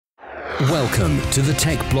Welcome to the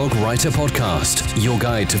Tech Blog Writer Podcast, your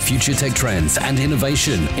guide to future tech trends and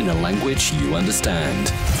innovation in a language you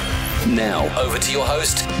understand. Now, over to your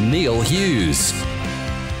host, Neil Hughes.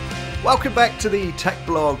 Welcome back to the Tech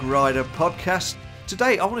Blog Writer Podcast.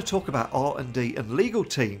 Today, I want to talk about R&D and legal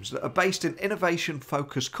teams that are based in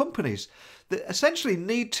innovation-focused companies that essentially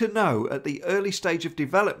need to know at the early stage of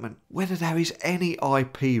development whether there is any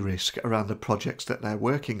IP risk around the projects that they're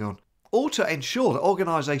working on, or to ensure that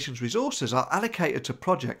organisations' resources are allocated to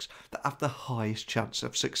projects that have the highest chance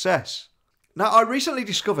of success. Now, I recently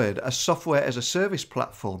discovered a software as a service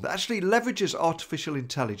platform that actually leverages artificial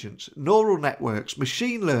intelligence, neural networks,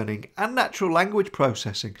 machine learning and natural language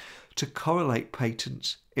processing to correlate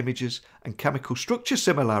patents, images and chemical structure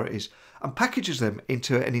similarities and packages them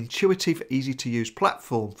into an intuitive, easy-to-use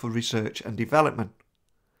platform for research and development.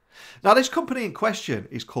 Now, this company in question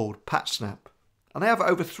is called PatSnap, and they have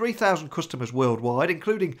over 3,000 customers worldwide,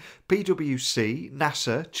 including PwC,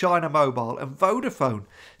 NASA, China Mobile and Vodafone,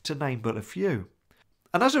 to name but a few.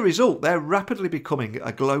 And as a result, they're rapidly becoming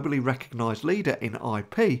a globally recognised leader in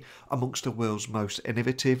IP amongst the world's most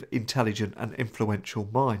innovative, intelligent and influential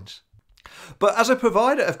minds. But as a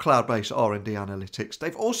provider of cloud-based R&D analytics,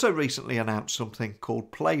 they've also recently announced something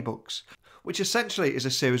called Playbooks, which essentially is a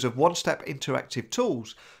series of one-step interactive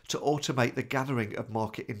tools to automate the gathering of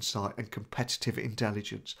market insight and competitive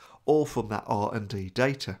intelligence, all from that R&D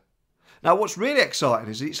data. Now, what's really exciting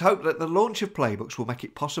is it's hoped that the launch of Playbooks will make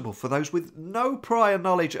it possible for those with no prior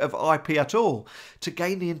knowledge of IP at all to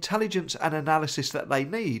gain the intelligence and analysis that they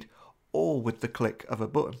need, all with the click of a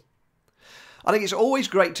button. I think it's always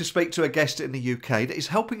great to speak to a guest in the UK that is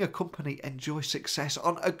helping a company enjoy success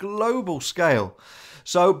on a global scale.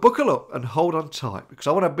 So buckle up and hold on tight, because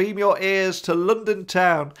I want to beam your ears to London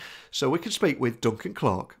town so we can speak with Duncan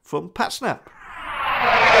Clark from PatSnap.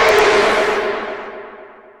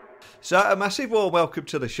 So a massive warm welcome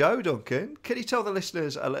to the show, Duncan. Can you tell the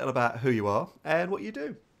listeners a little about who you are and what you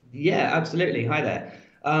do? Yeah, absolutely. Hi there.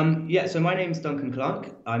 So my name's Duncan Clark.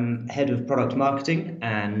 I'm head of product marketing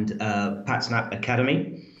and PatSnap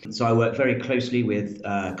Academy. So I work very closely with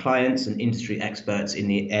clients and industry experts in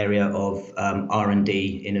the area of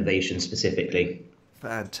R&D innovation specifically.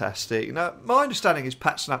 Fantastic. Now, my understanding is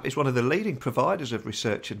PatSnap is one of the leading providers of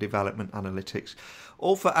research and development analytics,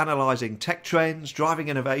 all for analysing tech trends, driving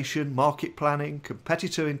innovation, market planning,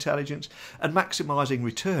 competitor intelligence, and maximising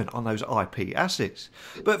return on those IP assets.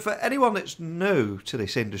 But for anyone that's new to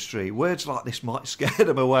this industry, words like this might scare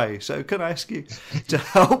them away. So can I ask you to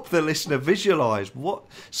help the listener visualise what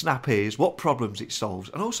Snap is, what problems it solves,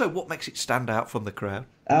 and also what makes it stand out from the crowd?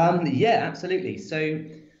 Yeah, absolutely. So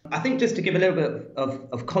I think just to give a little bit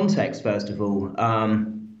of context, first of all,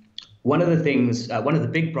 one of the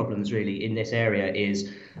big problems really in this area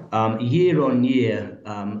is year on year,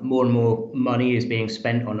 more and more money is being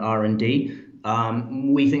spent on R&D.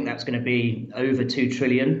 We think that's going to be over 2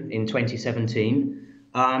 trillion in 2017.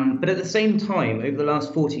 But at the same time, over the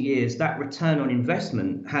last 40 years, that return on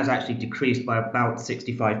investment has actually decreased by about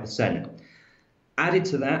 65%. Added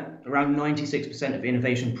to that, around 96% of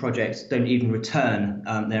innovation projects don't even return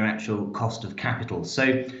their actual cost of capital.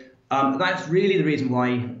 So that's really the reason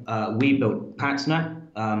why we built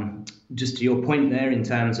PatSnap. Just to your point there, in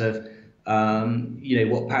terms of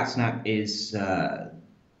what PatSnap is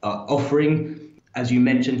offering, as you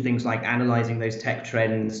mentioned, things like analysing those tech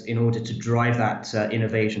trends in order to drive that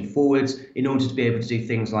innovation forwards, in order to be able to do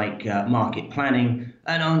things like market planning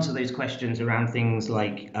and answer those questions around things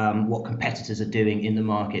like what competitors are doing in the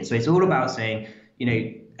market. So it's all about saying,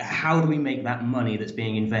 how do we make that money that's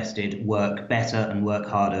being invested work better and work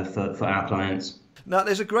harder for our clients? Now,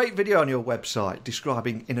 there's a great video on your website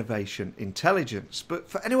describing innovation intelligence, but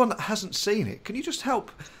for anyone that hasn't seen it, can you just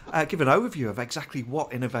help give an overview of exactly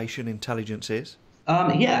what innovation intelligence is?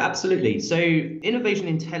 Yeah, absolutely. So innovation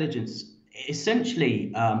intelligence,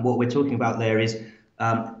 essentially what we're talking about there is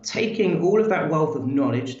taking all of that wealth of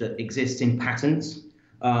knowledge that exists in patents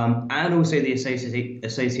and also the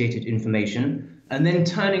associated information, and then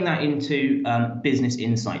turning that into business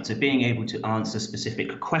insight. So being able to answer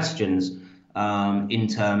specific questions in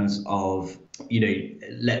terms of,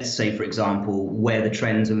 let's say, for example, where the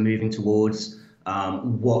trends are moving towards,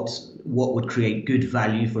 what would create good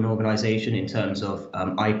value for an organization in terms of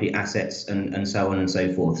IP assets and so on and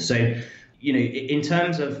so forth. So, in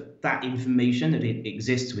terms of that information that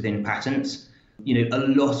exists within patents, a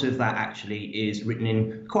lot of that actually is written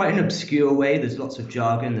in quite an obscure way. There's lots of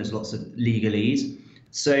jargon, there's lots of legalese.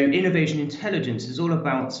 So innovation intelligence is all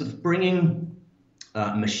about sort of bringing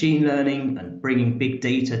machine learning and bringing big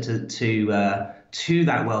data to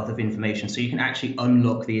that wealth of information, so you can actually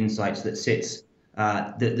unlock the insights that sits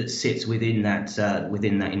that sits within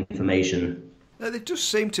that information. There does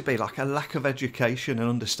seem to be like a lack of education and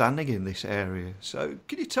understanding in this area. So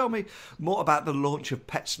can you tell me more about the launch of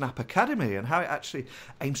PatSnap Academy and how it actually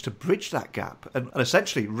aims to bridge that gap and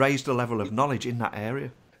essentially raise the level of knowledge in that area?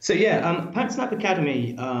 So PatSnap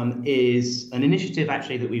Academy is an initiative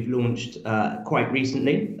actually that we've launched quite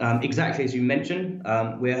recently. Exactly as you mentioned,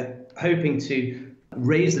 we're hoping to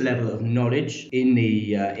raise the level of knowledge in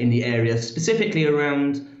the area, specifically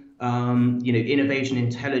around innovation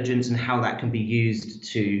intelligence and how that can be used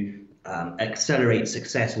to accelerate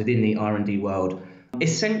success within the R&D world.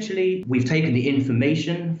 Essentially, we've taken the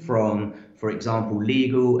information from, for example,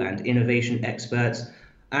 legal and innovation experts,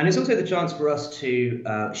 and it's also the chance for us to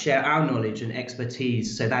share our knowledge and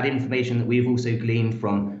expertise. So that information that we've also gleaned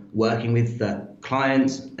from working with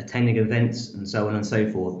clients, attending events, and so on and so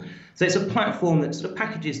forth. So it's a platform that sort of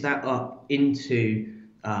packages that up into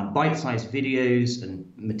bite-sized videos and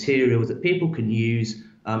materials that people can use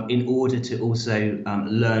in order to also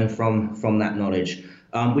learn from that knowledge.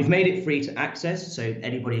 We've made it free to access, so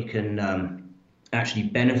anybody can actually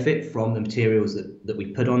benefit from the materials that we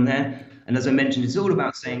put on there. And as I mentioned, it's all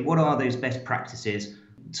about saying what are those best practices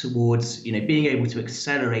towards being able to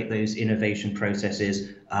accelerate those innovation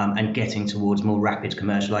processes and getting towards more rapid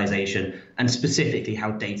commercialization, and specifically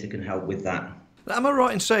how data can help with that. Am I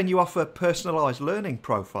right in saying you offer personalised learning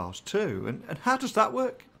profiles too? And how does that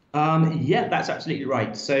work? Yeah, that's absolutely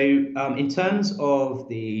right. So in terms of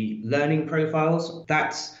the learning profiles,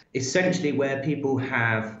 that's essentially where people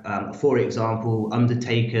have, for example,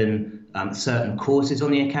 undertaken certain courses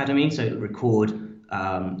on the Academy. So it'll record,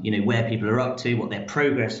 where people are up to, what their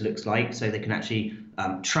progress looks like, so they can actually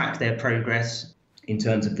track their progress in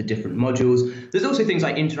terms of the different modules. There's also things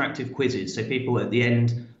like interactive quizzes. So people at the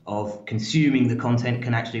end of consuming the content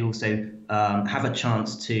can actually also have a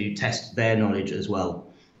chance to test their knowledge as well.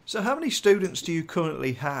 So how many students do you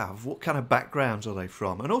currently have? What kind of backgrounds are they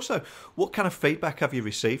from? And also, what kind of feedback have you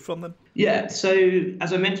received from them? Yeah, so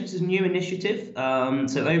as I mentioned, it's a new initiative.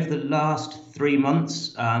 So over the last 3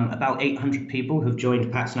 months, about 800 people have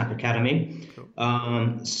joined PatSnap Academy.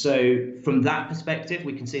 Cool. So from that perspective,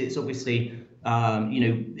 we can see it's obviously,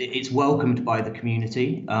 it's welcomed by the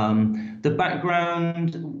community. The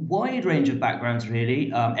background, wide range of backgrounds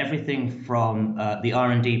really, everything from the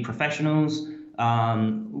R&D professionals,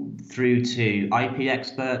 through to IP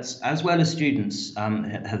experts, as well as students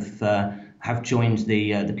have joined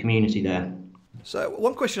the community there. So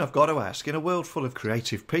one question I've got to ask, in a world full of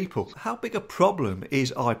creative people, how big a problem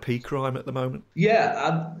is IP crime at the moment?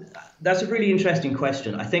 Yeah, that's a really interesting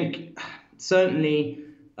question. I think certainly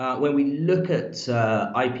when we look at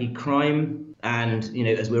IP crime, and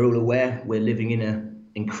as we're all aware, we're living in an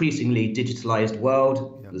increasingly digitalized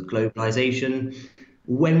world with globalization.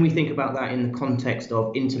 When we think about that in the context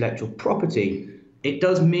of intellectual property, it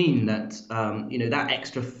does mean that that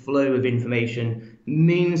extra flow of information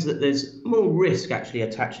means that there's more risk actually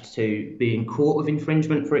attached to being caught with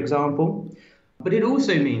infringement, for example. But it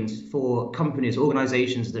also means for companies,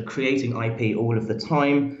 organizations that are creating IP all of the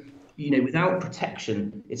time, without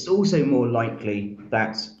protection, it's also more likely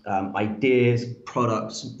that ideas,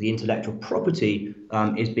 products, the intellectual property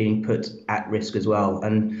is being put at risk as well.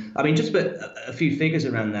 And I mean, just put a few figures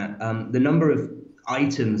around that. The number of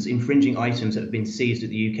infringing items that have been seized at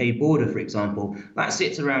the UK border, for example, that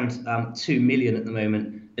sits around 2 million at the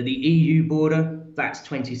moment. At the EU border, that's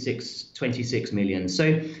 26 million.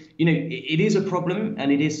 So, it is a problem,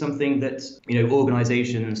 and it is something that,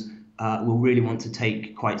 organizations will really want to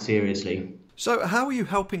take quite seriously. So how are you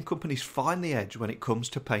helping companies find the edge when it comes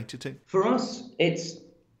to patenting? For us, it's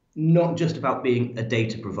not just about being a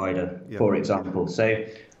data provider, for example. So,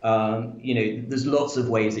 there's lots of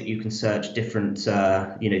ways that you can search different,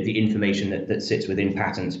 the information that sits within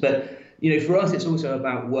patents. But, for us, it's also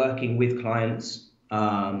about working with clients,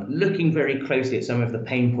 looking very closely at some of the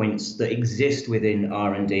pain points that exist within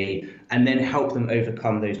R&D, and then help them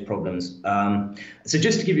overcome those problems. So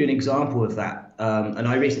just to give you an example of that, and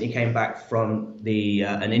I recently came back from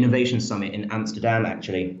an innovation summit in Amsterdam,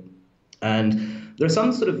 actually, and there are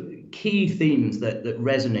some sort of key themes that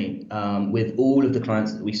resonate with all of the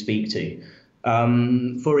clients that we speak to.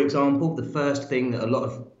 For example, the first thing that a lot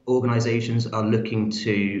of organizations are looking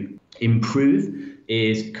to improve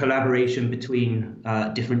is collaboration between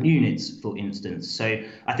different units, for instance. So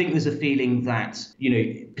I think there's a feeling that,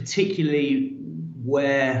 particularly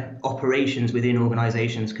where operations within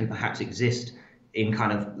organizations can perhaps exist in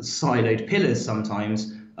kind of siloed pillars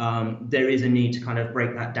sometimes, there is a need to kind of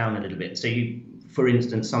break that down a little bit. So you, for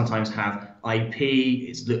instance, sometimes have IP,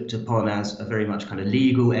 it's looked upon as a very much kind of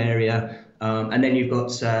legal area. And then you've got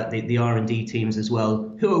the R&D teams as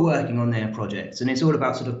well, who are working on their projects. And it's all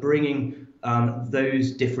about sort of bringing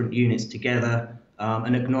those different units together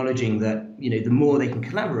and acknowledging that, the more they can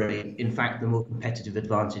collaborate, in fact, the more competitive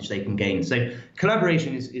advantage they can gain. So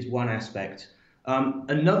collaboration is one aspect.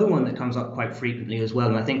 Another one that comes up quite frequently as well,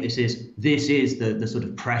 and I think this is the sort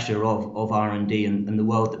of pressure of R&D and the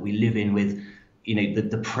world that we live in with,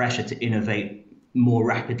 the pressure to innovate more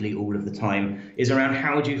rapidly all of the time, is around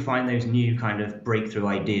how do you find those new kind of breakthrough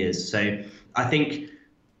ideas. So I think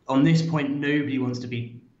on this point, nobody wants to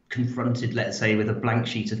be confronted, let's say, with a blank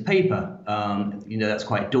sheet of paper. That's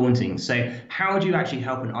quite daunting. So how do you actually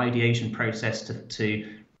help an ideation process to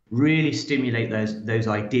really stimulate those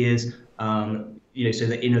ideas, so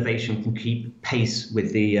that innovation can keep pace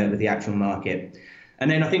with the actual market?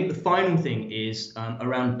 And then I think the final thing is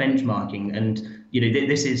around benchmarking, and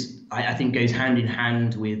this is, I think, goes hand in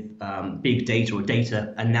hand with big data or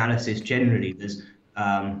data analysis generally. There's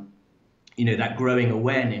that growing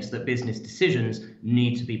awareness that business decisions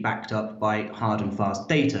need to be backed up by hard and fast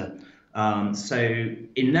data. So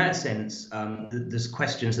in that sense, there's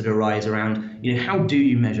questions that arise around, how do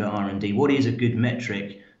you measure R&D? What is a good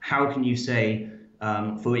metric? How can you say,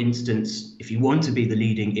 for instance, if you want to be the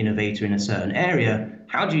leading innovator in a certain area,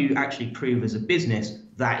 how do you actually prove as a business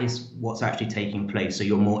that is what's actually taking place? So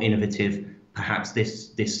you're more innovative, perhaps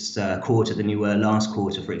this quarter than you were last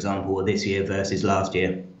quarter, for example, or this year versus last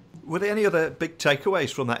year. Were there any other big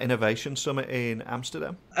takeaways from that innovation summit in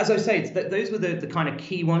Amsterdam? As I say, those were the kind of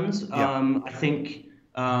key ones. Yeah. I think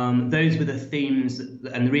those were the themes,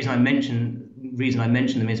 and the reason I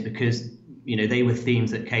mention them is because they were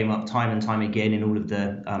themes that came up time and time again in all of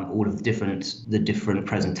the different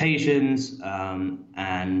presentations,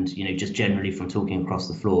 and just generally from talking across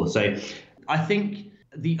the floor. So I think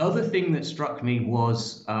the other thing that struck me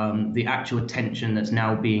was the actual attention that's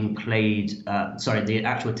now being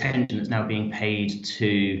paid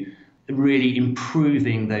to really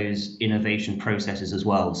improving those innovation processes as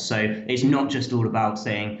well. So it's not just all about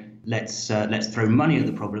saying, let's throw money at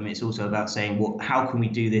the problem. It's also about saying, how can we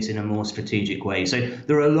do this in a more strategic way? So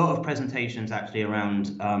there are a lot of presentations actually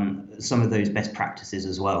around some of those best practices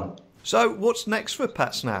as well. So what's next for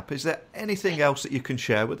PatSnap? Is there anything else that you can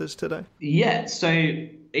share with us today? Yeah, so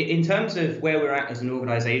in terms of where we're at as an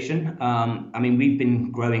organization, we've been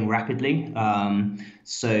growing rapidly.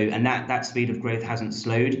 And that speed of growth hasn't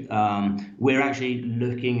slowed. We're actually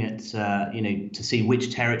looking at, to see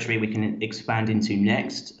which territory we can expand into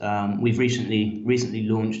next. We've recently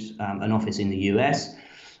launched an office in the US.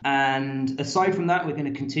 And aside from that, we're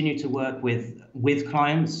going to continue to work with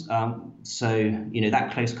clients. So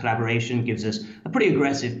that close collaboration gives us a pretty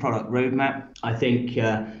aggressive product roadmap. I think,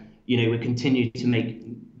 we continue to make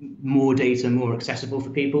more data more accessible for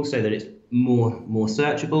people so that it's more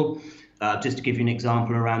searchable. Just to give you an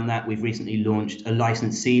example around that, we've recently launched a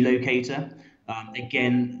licensee locator.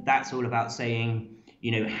 Again, that's all about saying,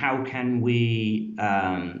 how can we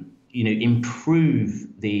improve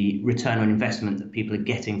the return on investment that people are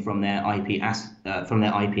getting from their IP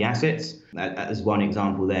assets, as one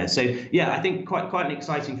example there. So yeah, I think quite an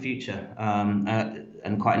exciting future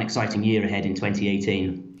and quite an exciting year ahead in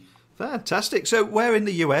 2018. Fantastic. So where in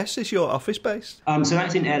the US is your office based? So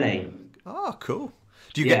that's in LA. Oh, cool.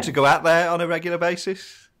 Do you get to go out there on a regular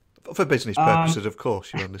basis? For business purposes, of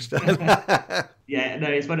course, you understand. Yeah, no,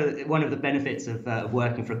 it's one of the benefits of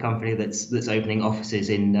working for a company that's opening offices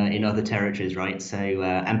in other territories, right? So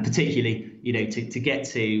and particularly, to get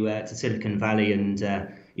to Silicon Valley and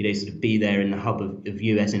sort of be there in the hub of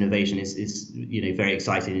US innovation is very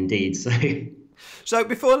exciting indeed. So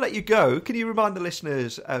before I let you go, can you remind the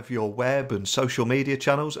listeners of your web and social media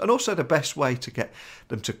channels, and also the best way to get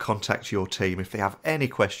them to contact your team if they have any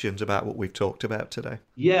questions about what we've talked about today?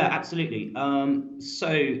 Yeah, absolutely. So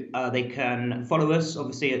they can follow us.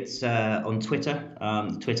 Obviously, it's on Twitter.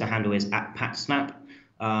 The Twitter handle is @PatSnap.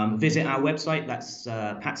 Visit our website, that's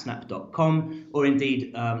patsnap.com, or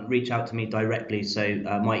indeed reach out to me directly. So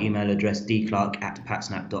my email address,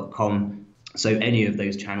 dclark@patsnap.com. So any of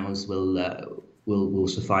those channels will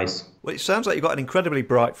suffice. Well, it sounds like you've got an incredibly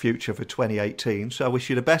bright future for 2018, so I wish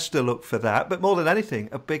you the best of luck for that. But more than anything,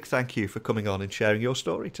 a big thank you for coming on and sharing your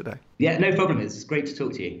story today. Yeah, no problem. It's great to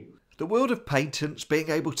talk to you. The world of patents, being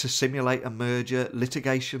able to simulate a merger,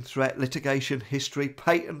 litigation threat, litigation history,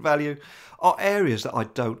 patent value, are areas that I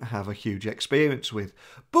don't have a huge experience with.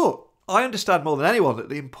 But I understand more than anyone that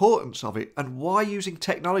the importance of it and why using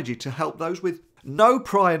technology to help those with no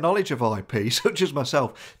prior knowledge of IP, such as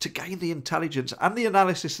myself, to gain the intelligence and the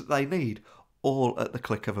analysis that they need, all at the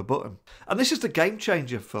click of a button. And this is the game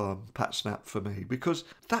changer for PatSnap for me, because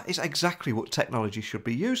that is exactly what technology should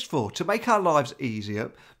be used for, to make our lives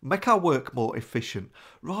easier, make our work more efficient,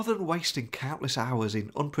 rather than wasting countless hours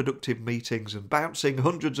in unproductive meetings and bouncing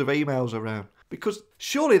hundreds of emails around. Because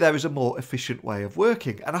surely there is a more efficient way of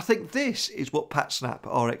working, and I think this is what PatSnap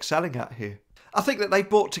are excelling at here. I think that they've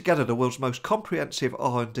brought together the world's most comprehensive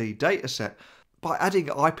R&D dataset by adding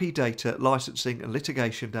IP data, licensing and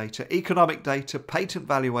litigation data, economic data, patent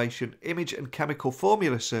valuation, image and chemical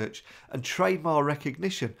formula search, and trademark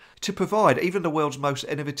recognition to provide even the world's most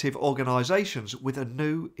innovative organisations with a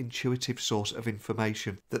new intuitive source of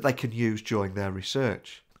information that they can use during their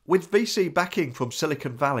research. With VC backing from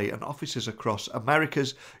Silicon Valley and offices across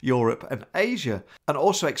Americas, Europe and Asia, and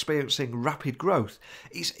also experiencing rapid growth,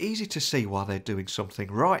 it's easy to see why they're doing something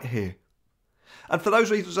right here. And for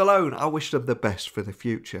those reasons alone, I wish them the best for the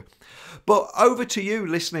future. But over to you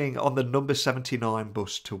listening on the number 79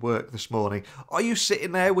 bus to work this morning. Are you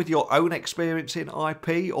sitting there with your own experience in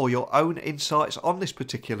IP or your own insights on this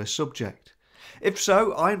particular subject? If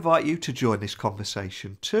so, I invite you to join this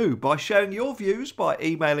conversation too by sharing your views by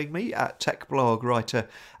emailing me at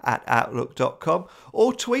techblogwriter@outlook.com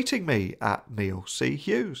or tweeting me at Neil C.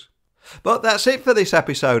 Hughes. But that's it for this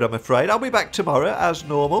episode, I'm afraid. I'll be back tomorrow as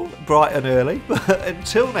normal, bright and early. But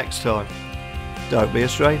until next time, don't be a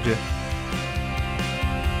stranger.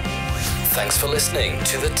 Thanks for listening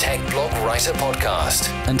to the Tech Blog Writer Podcast.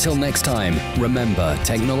 Until next time, remember,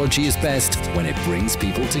 technology is best when it brings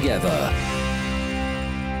people together.